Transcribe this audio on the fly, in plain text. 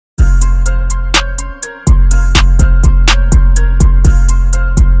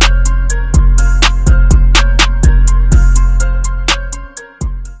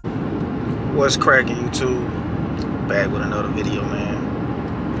What's cracking, YouTube? Back with another video,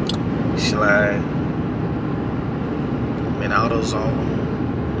 man. Slide. I'm in AutoZone.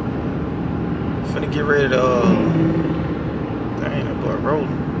 Finna get ready to dang, that boy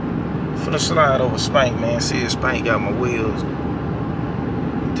rolling. Finna slide over Spank, man. See if Spank got my wheels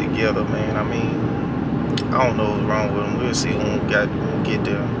together, man. I mean, I don't know what's wrong with them. We'll see when we get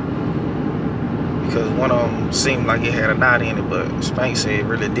there. Because one of them seemed like it had a knot in it, but Spank said it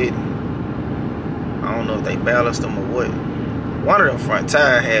really didn't. I don't know if they balanced them or what. One of them front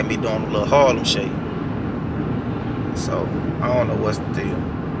tires had me doing a little Harlem shake. So, I don't know what's the deal.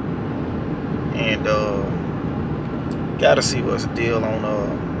 And, gotta see what's the deal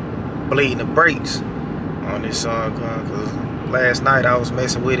on, bleeding the brakes on this song. Because last night I was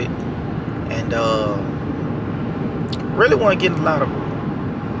messing with it. And, really wasn't getting a lot of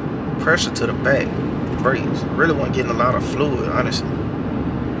pressure to the back brakes. Really wasn't getting a lot of fluid, honestly.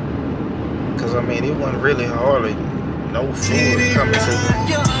 Cause I mean, it wasn't really hardly no fluid coming to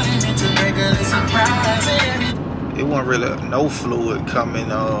it wasn't really no fluid coming.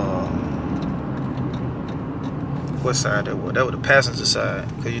 What side that was? That was the passenger side.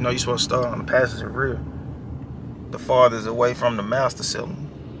 Cause you know you're supposed to start on the passenger rear, the farthest away from the master cylinder,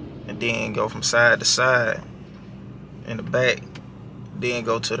 and then go from side to side in the back, then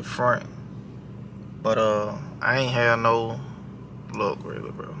go to the front. But I ain't had no look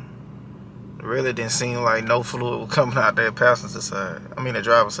really, bro. It really didn't seem like no fluid was coming out that passenger side. I mean the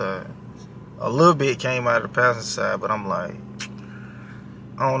driver's side. A little bit came out of the passenger side, but I'm like,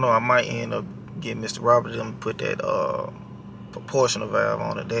 I don't know, I might end up getting Mr. Robert to put that proportional valve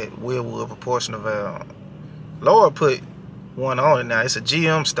on it, that Willwood proportional valve. Lord put one on it now. It's a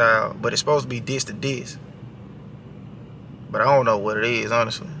GM style, but it's supposed to be disc to disc. But I don't know what it is,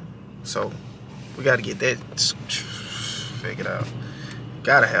 honestly. So we gotta get that figured out.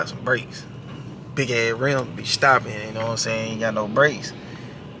 Gotta have some brakes. Big ass rim be stopping, you know what I'm saying? Ain't got no brakes.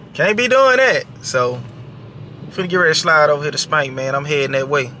 Can't be doing that. So, I'm finna get ready to slide over here to Spank, man. I'm heading that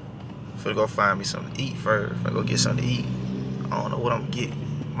way. I'm finna go find me something to eat first. I'm finna go get something to eat. I don't know what I'm gonna get.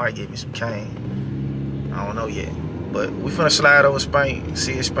 Might get me some cane. I don't know yet. But we finna slide over Spank.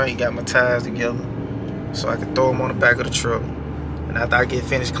 See if Spank got my tires together, so I can throw them on the back of the truck. And after I get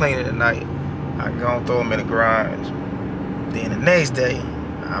finished cleaning tonight, I go and throw them in the garage. Then the next day,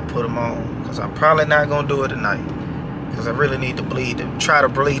 I put them on, because I'm probably not going to do it tonight. Because I really need to try to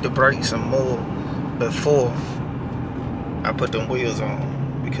bleed the brakes some more before I put them wheels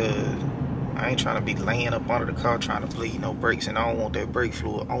on. Because I ain't trying to be laying up under the car trying to bleed no brakes, and I don't want that brake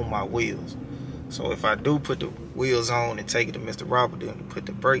fluid on my wheels. So if I do put the wheels on and take it to Mr. Robert to put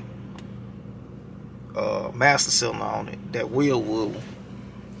the brake master cylinder on it, that wheel will,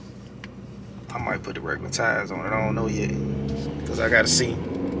 I might put the regular tires on it. I don't know yet, because I gotta see.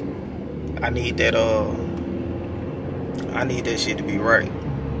 I need that shit to be right,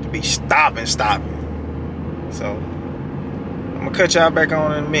 to be stopping. So I'm gonna cut y'all back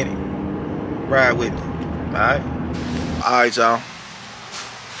on in a minute. Ride with me. Alright, y'all.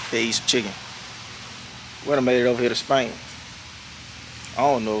 They eat some chicken. When I made it over here to Spain, I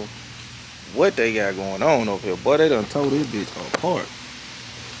don't know what they got going on over here. Boy, they done tore this bitch apart.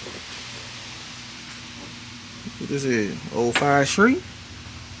 What this is? Old fire street?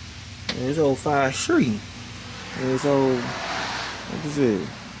 It's old fire street. It's old, what is it?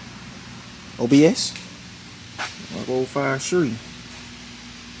 OBS? Like old fire street.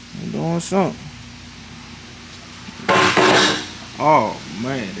 I'm doing something. Oh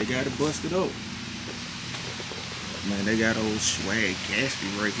man, they got it busted up. Man, they got old Swag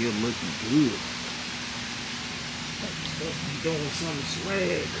Gatsby right here looking good. I'm doing something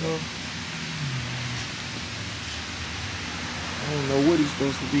swag, cuz. I don't know what he's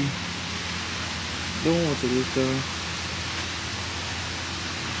supposed to be doing to this thing.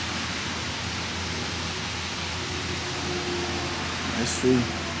 Let's see.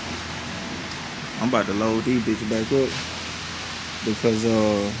 I'm about to load these bitches back up because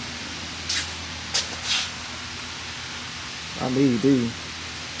I need these.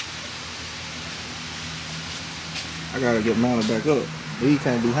 I gotta get mounted back up. These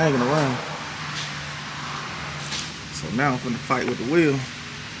can't be hanging around. So now I'm finna fight with the wheel.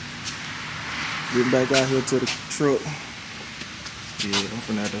 Getting back out here to the truck. Yeah, I'm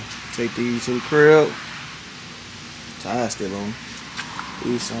finna have to take these to the crib. Tires still on.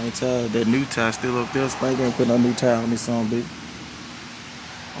 These same tires. That new tire still up there. Spike ain't putting no new tire on this song, bitch.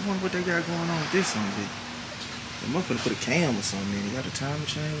 I wonder what they got going on with this song, bitch. They must have put a cam or something in it. Got the time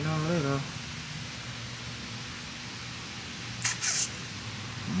chain and all that, though.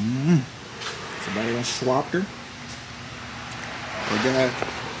 Somebody done swapped her.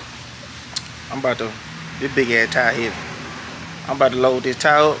 This big ass tire heavy. I'm about to load this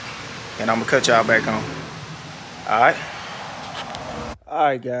tire up and I'm gonna cut y'all back on. Alright.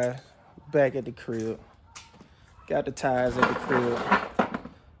 Alright guys, back at the crib. Got the tires at the crib.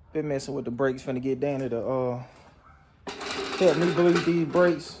 Been messing with the brakes, finna get Dani to help me bleed these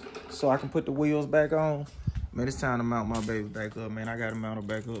brakes so I can put the wheels back on. Man, it's time to mount my baby back up, man. I gotta mount her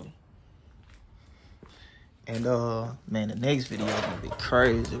back up. And man, the next video is gonna be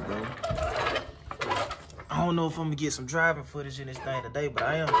crazy, bro. I don't know if I'm gonna get some driving footage in this thing today, but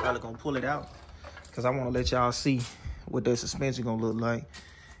I am probably gonna pull it out because I want to let y'all see what that suspension gonna look like.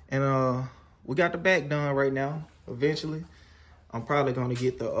 And we got the back done right now. Eventually, I'm probably gonna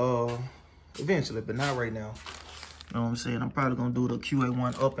get the eventually, but not right now. You know what I'm saying? I'm probably gonna do the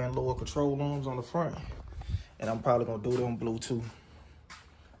QA1 up and lower control arms on the front, and I'm probably gonna do them blue too.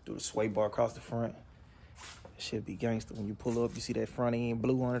 Do the sway bar across the front. It should be gangster when you pull up. You see that front end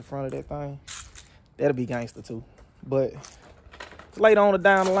blue on the front of that thing. That'll be gangster too. But later on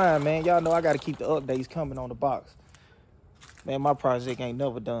down the line, man, y'all know I got to keep the updates coming on the box. Man, my project ain't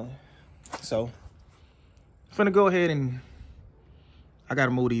never done. So, I'm finna go ahead and I got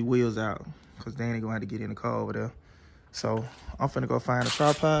to move these wheels out because Dani going to have to get in the car over there. So, I'm finna go find a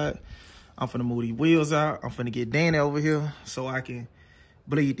tripod. I'm finna move these wheels out. I'm finna get Dani over here so I can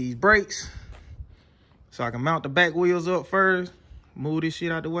bleed these brakes. So I can mount the back wheels up first. Move this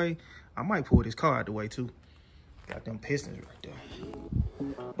shit out the way. I might pull this car out the way too. Got them pistons right there.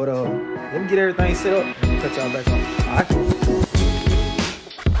 But let me get everything set up and cut y'all back on. All right.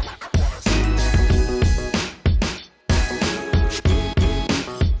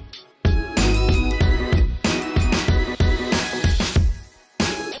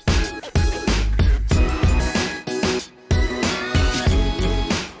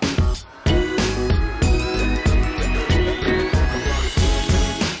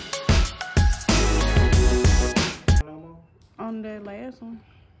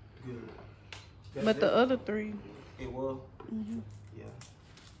 But the other three. It was? Mm-hmm. Yeah.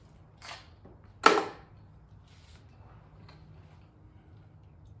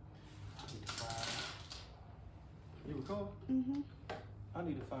 You recall? Mm-hmm. I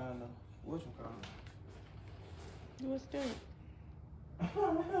need to find what's it called? What's that?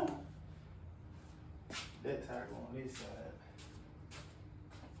 That tackle on this side.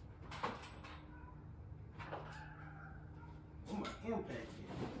 Where my impact is?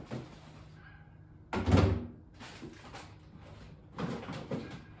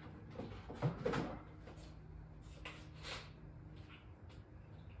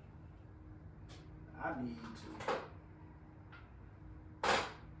 I need to.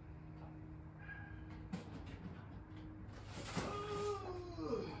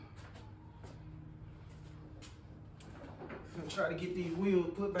 I'm gonna try to get these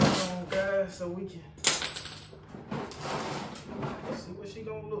wheels put back on, guys, so we can see what she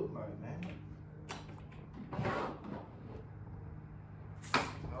gonna look like, man.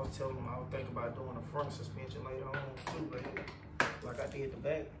 I was telling them I was thinking about doing a front suspension later on too, like I did the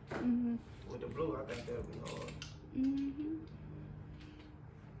back. Mm-hmm. With the blue, I think that'll be hard. Mm-hmm.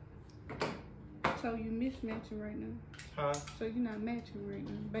 So you mismatching right now? Huh? So you're not matching right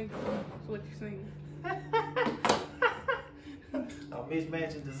now, basically. That's what you're saying. I'm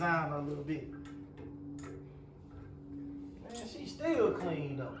mismatching design a little bit. Man, she's still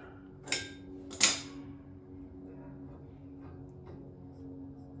clean though.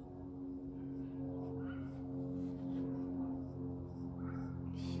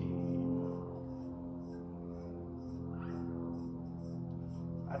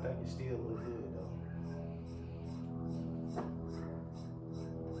 I think it still looks good though.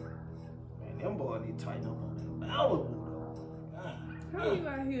 Man, them boys need to tighten up on that Malibu though. How you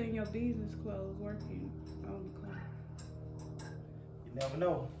out here in your business clothes working on the car? You never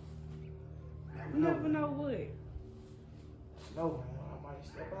know. You never know what. No, man, I might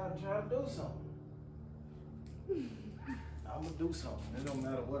step out and try to do something. I'm gonna do something. It don't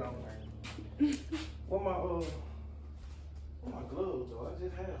matter what I'm wearing. What my gloves though? I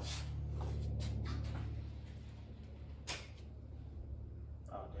just have.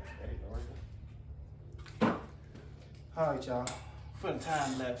 Oh, that ain't working. All right, y'all. For the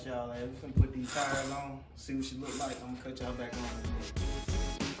time lapse, y'all, we finna put these tires on, see what she look like. I'm gonna cut y'all back on.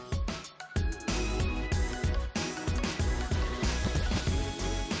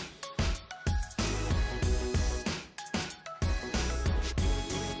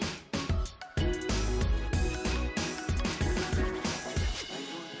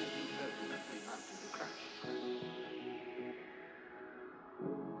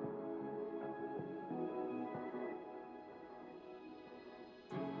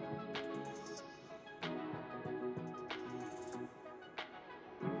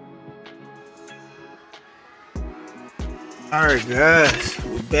 Alright guys,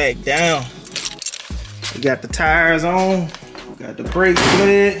 we're back down. We got the tires on, we got the brakes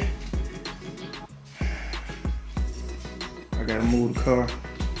fluid. I gotta move the car.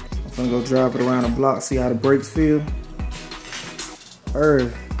 I'm gonna go drive it around the block, see how the brakes feel.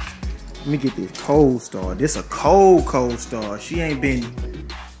 Let me get this cold start. This a cold start. She ain't been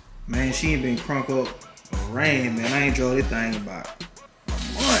crunk up or rain, man. I ain't drove this thing about a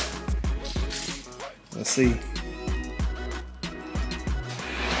month. Let's see.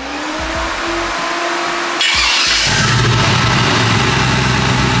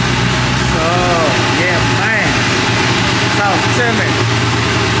 So, yeah, man. Talk to me.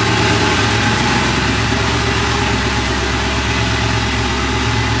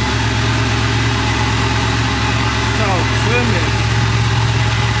 Talk to me.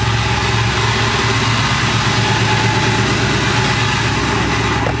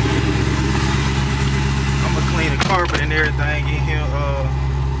 Carpet and everything in here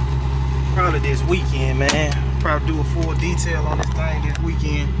probably this weekend, man. Probably do a full detail on this thing this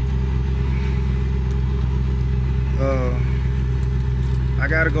weekend. I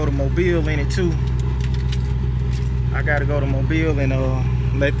gotta go to Mobile in it too. I gotta go to Mobile and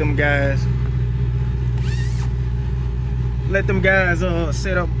let them guys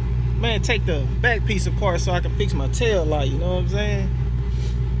set up, man, take the back piece apart so I can fix my tail light, you know what I'm saying?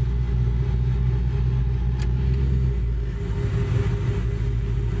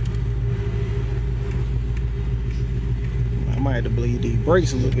 I might have to bleed these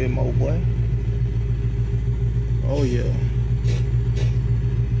brakes a little bit more, boy. Oh yeah.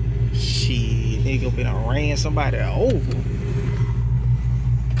 Shit, nigga been ran somebody over.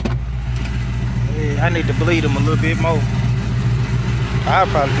 Yeah, I need to bleed them a little bit more. I'll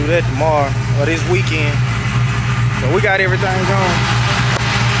probably do that tomorrow or this weekend. But we got everything going.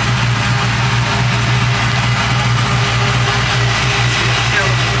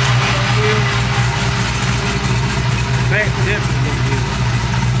 Back definitely look good.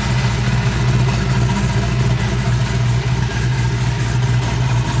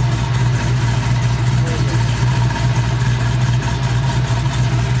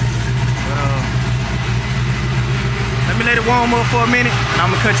 Let me let it warm up for a minute and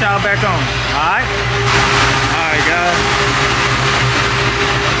I'm gonna cut y'all back on. Alright? Alright guys.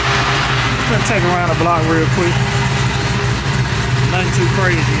 I'm gonna take around the block real quick. Nothing too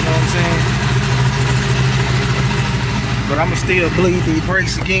crazy, you know what I'm saying? But I'ma still bleed these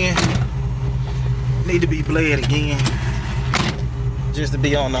brakes again. Need to be bled again. Just to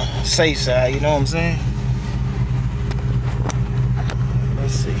be on the safe side, you know what I'm saying?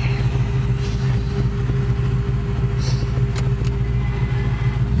 Let's see.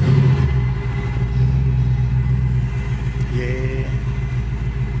 Yeah.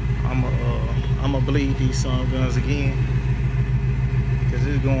 I'ma bleed these sun guns again. Cause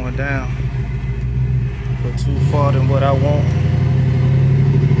it's going down. But too far than what I want.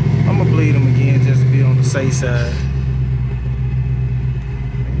 I'ma bleed them again just to be on the safe side.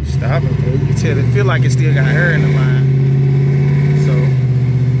 Stop it, bro. You can tell it feel like it still got air in the line. So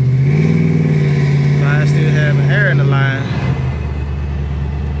line still having air in the line.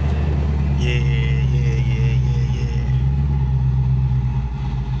 Yeah.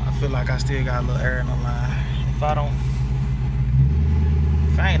 I feel like I still got a little air in the line.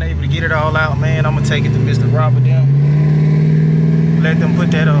 If I ain't able to get it all out, man, I'm gonna take it to Mr. Robert them. Let them put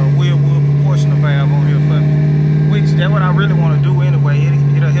that wheel proportional valve on here for me. Which that's what I really want to do anyway.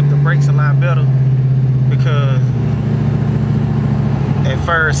 It'll help the brakes a lot better. Because at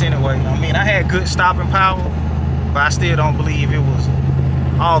first anyway, I mean I had good stopping power, but I still don't believe it was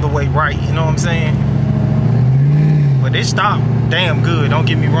all the way right, you know what I'm saying? But it stopped damn good, don't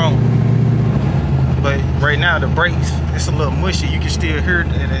get me wrong. But right now the brakes, it's a little mushy. You can still hear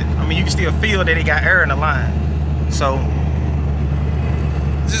that. I mean, you can still feel that it got air in the line. So,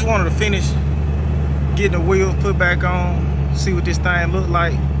 just wanted to finish getting the wheels put back on. See what this thing look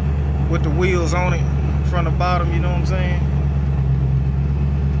like with the wheels on it from the bottom. You know what I'm saying?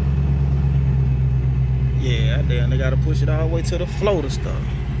 Yeah, damn, they gotta push it all the way to the floater stuff.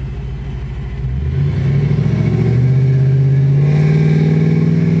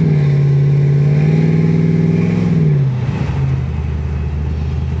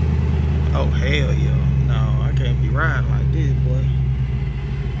 Hell yeah, no, I can't be riding like this, boy.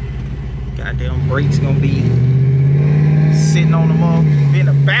 Goddamn brakes gonna be sitting on them up in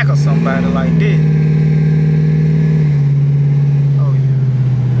the back of somebody like this. Oh yeah.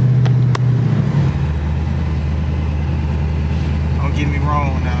 Don't get me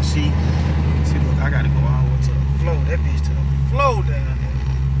wrong now, see, look, I gotta go all the way to the floor. That bitch to the floor down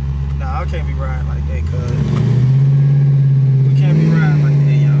there. Nah, I can't be riding like that, cuz. can't be riding like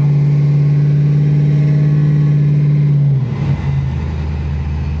that, y'all.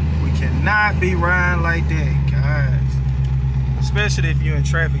 We cannot be riding like that, guys. Especially if you're in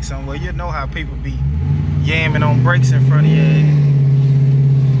traffic somewhere. You know how people be yamming on brakes in front of you.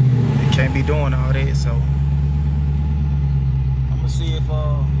 They can't be doing all that, so I'm gonna see if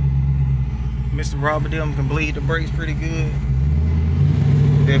Mr. Robert them can bleed the brakes pretty good.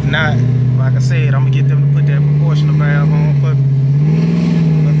 If not, like I said, I'm gonna get them to put that proportional valve on but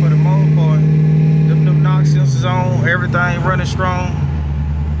for the most part, them new knock sensors on, everything running strong.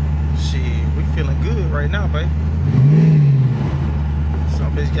 Shit, we feeling good right now, baby.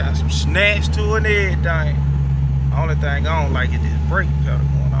 Some bitch got some snatch to it and everything. Only thing I don't like is this brake pedal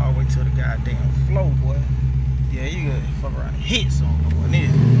going all the way to the goddamn floor, boy. Yeah, you gotta fuck around and hit something on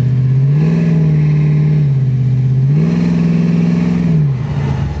this.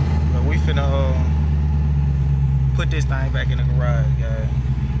 But we finna put this thing back in the garage, guys.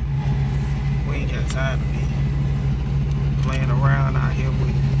 We ain't got time to be playing around out here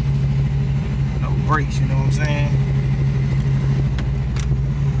with no brakes, you know what I'm saying?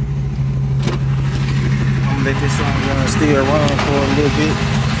 Let this song still run for a little bit.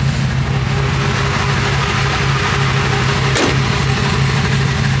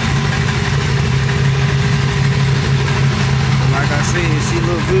 Like I said, she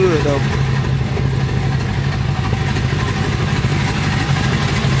look good though.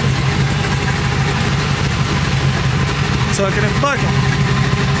 Tucking and bucking.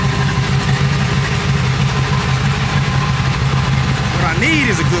 What I need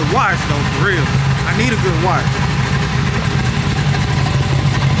is a good wash though, for real. I need a good wash.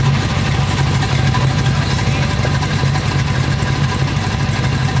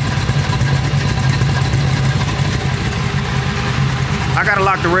 I gotta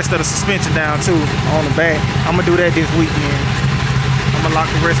lock the rest of the suspension down too on the back. I'm gonna do that this weekend. I'm gonna lock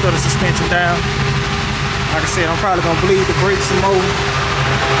the rest of the suspension down. Like I said, I'm probably gonna bleed the brakes some more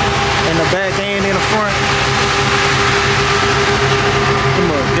in the back and in the front. Them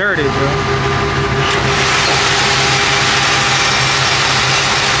look dirty, bro.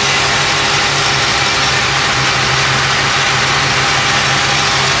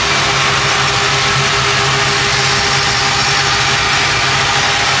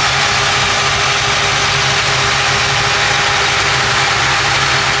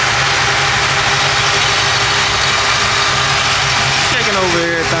 Over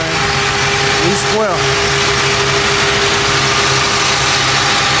everything. We square.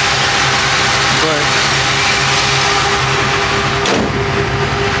 But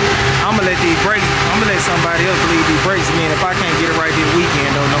I'm gonna let these brakes, I'm gonna let somebody else bleed these brakes again if I can't get it right this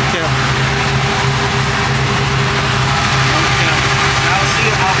weekend though, no cap. No cap. Y'all see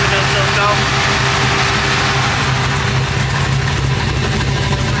it walking up some though.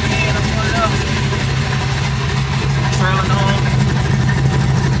 Trailing on.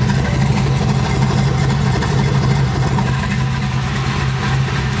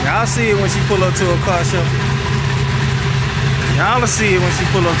 Y'all see it when she pull up to a car show. Y'all will see it when she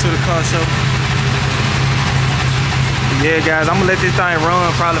pull up to the car show. Yeah, guys, I'm gonna let this thing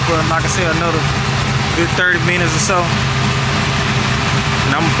run probably for, like I said, another good 30 minutes or so.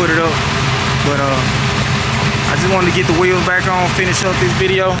 And I'm gonna put it up. But I just wanted to get the wheels back on, finish up this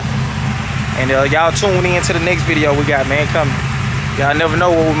video. And y'all tune in to the next video we got, man, coming. Y'all never know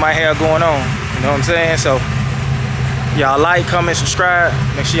what we might have going on. You know what I'm saying? So y'all like, comment, subscribe.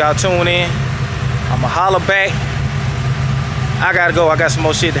 Make sure y'all tune in. I'ma holler back. I gotta go. I got some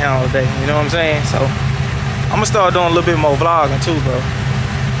more shit to handle today. You know what I'm saying? So I'm gonna start doing a little bit more vlogging too, bro.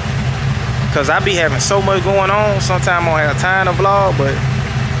 Cause I be having so much going on. Sometimes I don't have time to vlog, but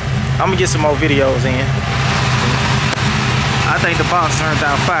I'm gonna get some more videos in. I think the box turned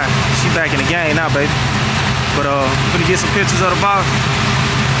out fine. She back in the game now, baby. But I'm gonna get some pictures of the box.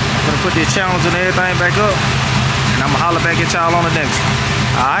 I'm gonna put the challenge and everything back up. And I'm gonna holler back at y'all on the next one.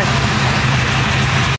 Alright?